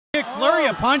kick, flurry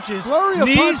of punches.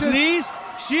 Knees.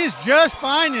 She's just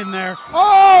fine in there.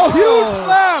 Oh, huge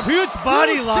slap. Huge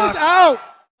body lock. She's out.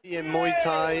 In Muay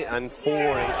Thai and 4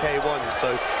 in K1,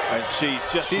 so and she's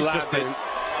just landed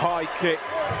high kick.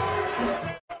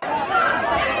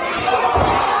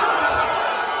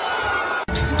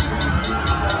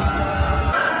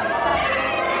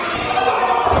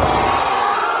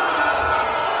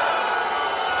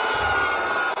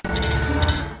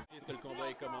 Est-ce que le combat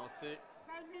est commencé?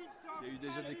 Il y a eu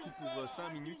déjà des coups pour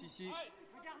 5 minutes ici. Et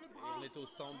on est au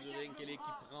centre du ring. Kelly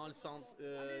qui prend le centre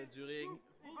du ring.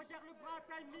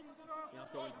 Et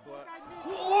encore une fois.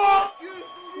 What?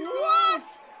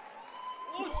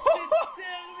 Oh, c'est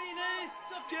terminé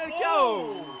ce Quel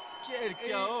chaos! Quel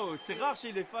chaos! C'est rare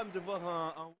chez les femmes de voir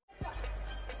un...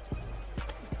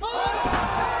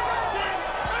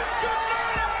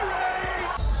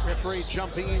 Referee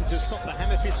jumping in to stop the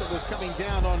hammer fist that was coming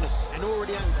down on an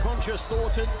already unconscious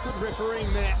Thornton. Good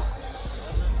refereeing there.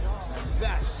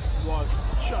 That was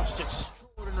just extraordinary.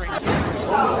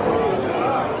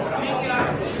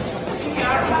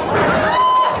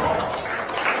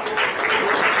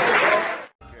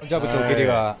 ジャブと蹴り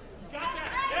が。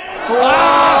う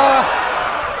わ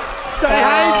ー！左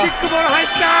ハイキックボール入っ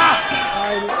た。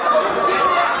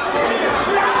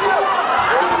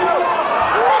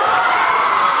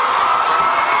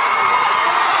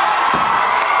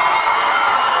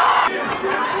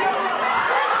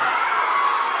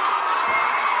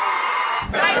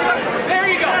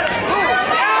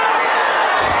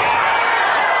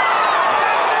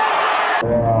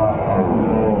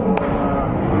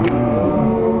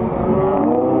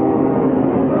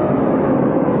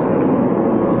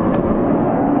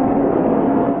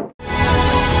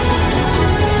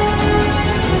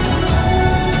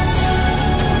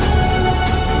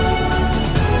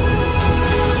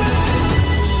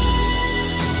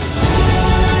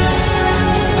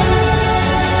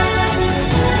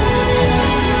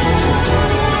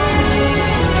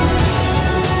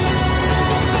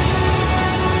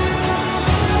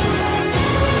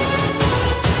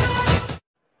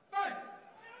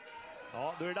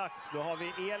Då är det dags. Då har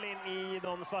vi Elin i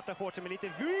de svarta shortsen med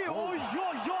lite vy. Oj, det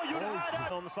här!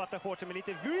 De svarta shortsen med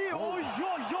lite vy. Oj, det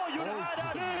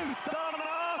här! Utan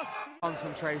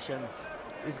Concentration.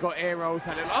 He's got arrows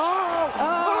and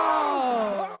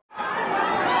oh!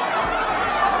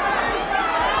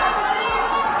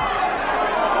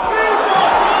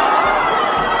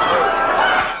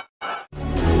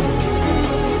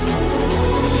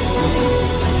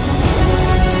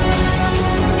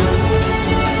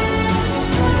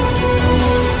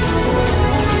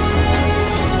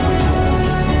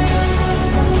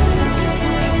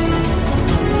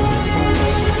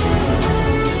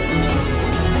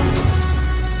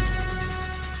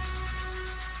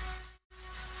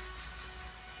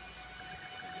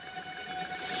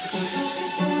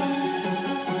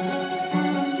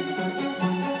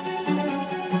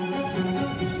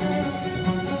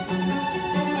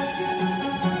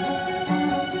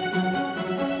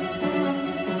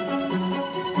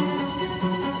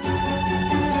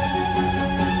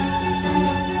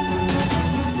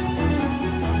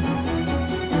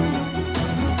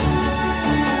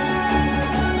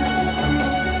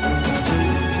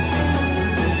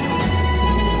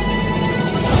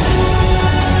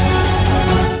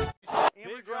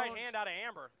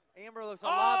 Amber looks a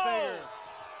lot bigger.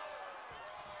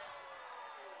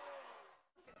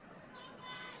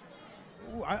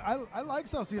 Ooh, I like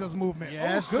Salcido's movement.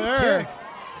 Yes, good sir. Kicks.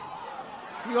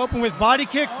 He opened with body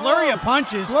kick, flurry of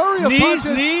punches.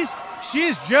 Knees.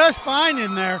 She's just fine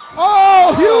in there.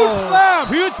 Oh, huge slap.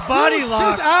 Huge body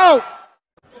lock. She's out.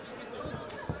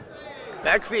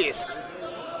 back fist.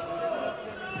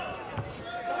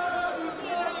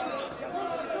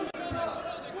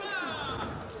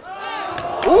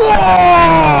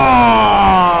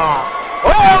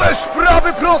 Ależ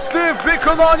prawy prosty w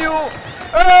wykonaniu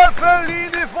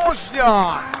Eweliny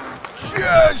Woźniak.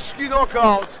 Ciężki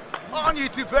knockout. Ani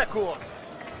ty bekos.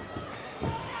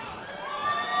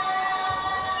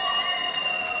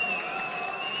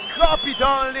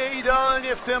 Kapitalnie,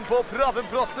 idealnie w tempo prawym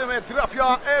prostym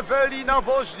trafia Ewelina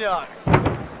Woźniak.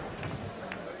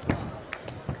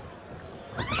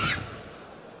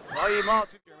 No i ma...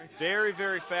 Very,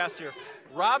 very fast here.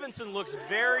 Robinson looks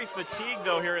very fatigued,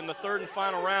 though, here in the third and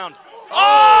final round.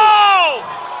 Oh!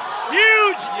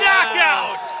 Huge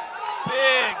knockout!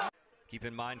 Big. Keep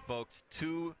in mind, folks,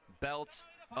 2 belts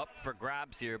up for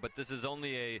grabs here, but this is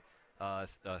only a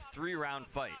 3-round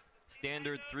fight.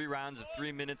 Standard 3 rounds of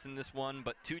 3 minutes in this one,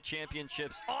 but 2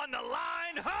 championships on the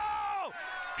line. Oh!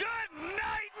 Good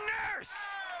night, nurse!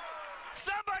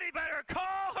 Somebody better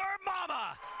call her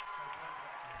mama!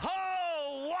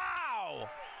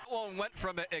 one went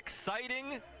from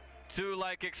exciting to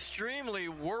like extremely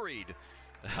worried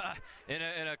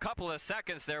in a couple of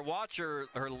seconds there. Watch her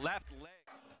left leg.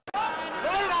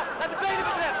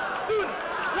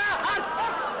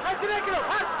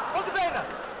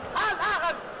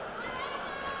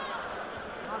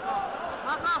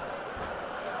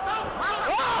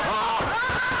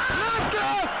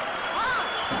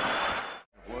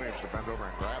 Williams to bend over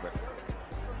and grab it.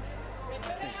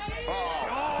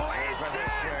 Oh, there's the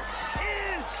head kick.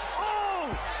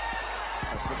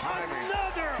 That's the timing.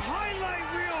 Another highlight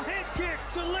reel head kick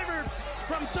delivered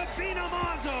from Sabina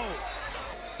Mazo.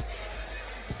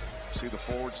 See the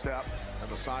forward step and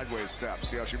the sideways step.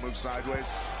 See how she moves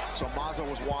sideways? So Mazo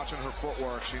was watching her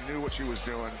footwork. She knew what she was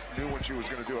doing, knew when she was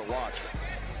going to do it. Watch.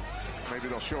 Maybe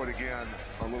they'll show it again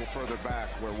a little further back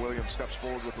where Williams steps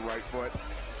forward with the right foot.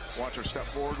 Watch her step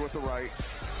forward with the right.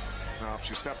 No,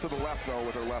 she stepped to the left, though,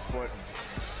 with her left foot.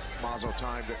 Mazo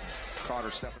timed it, caught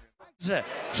her stepping.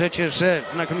 Przecież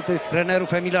znakomitych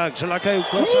trenerów Emila Grzelaka i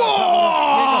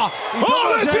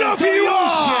ale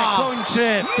trafiła!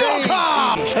 Kończy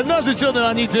narzeczony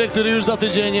Anity, który już za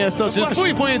tydzień stoczy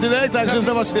swój pojedynek, także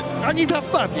zobaczymy. Anita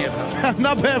wpadnie tam.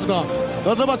 Na pewno.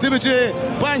 No zobaczymy, czy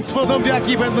państwo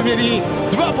zombiaki będą mieli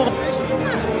dwa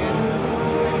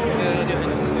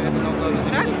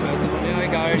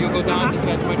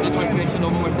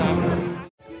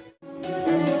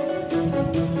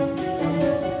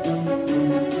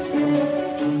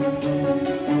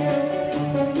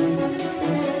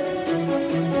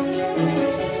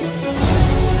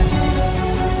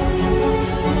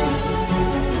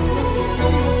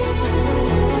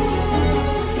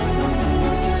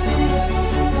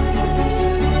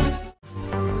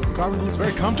Garvin looks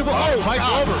very comfortable. Oh, fight's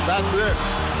over. That's it.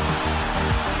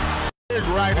 Big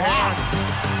right hand.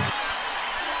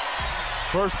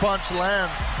 First punch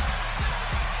lands.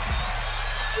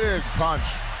 Big punch.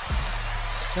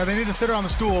 Yeah, they need to sit her on the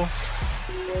stool.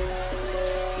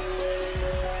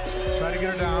 Try to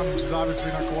get her down. She's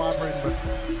obviously not cooperating, but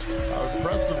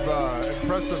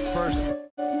Impressive first.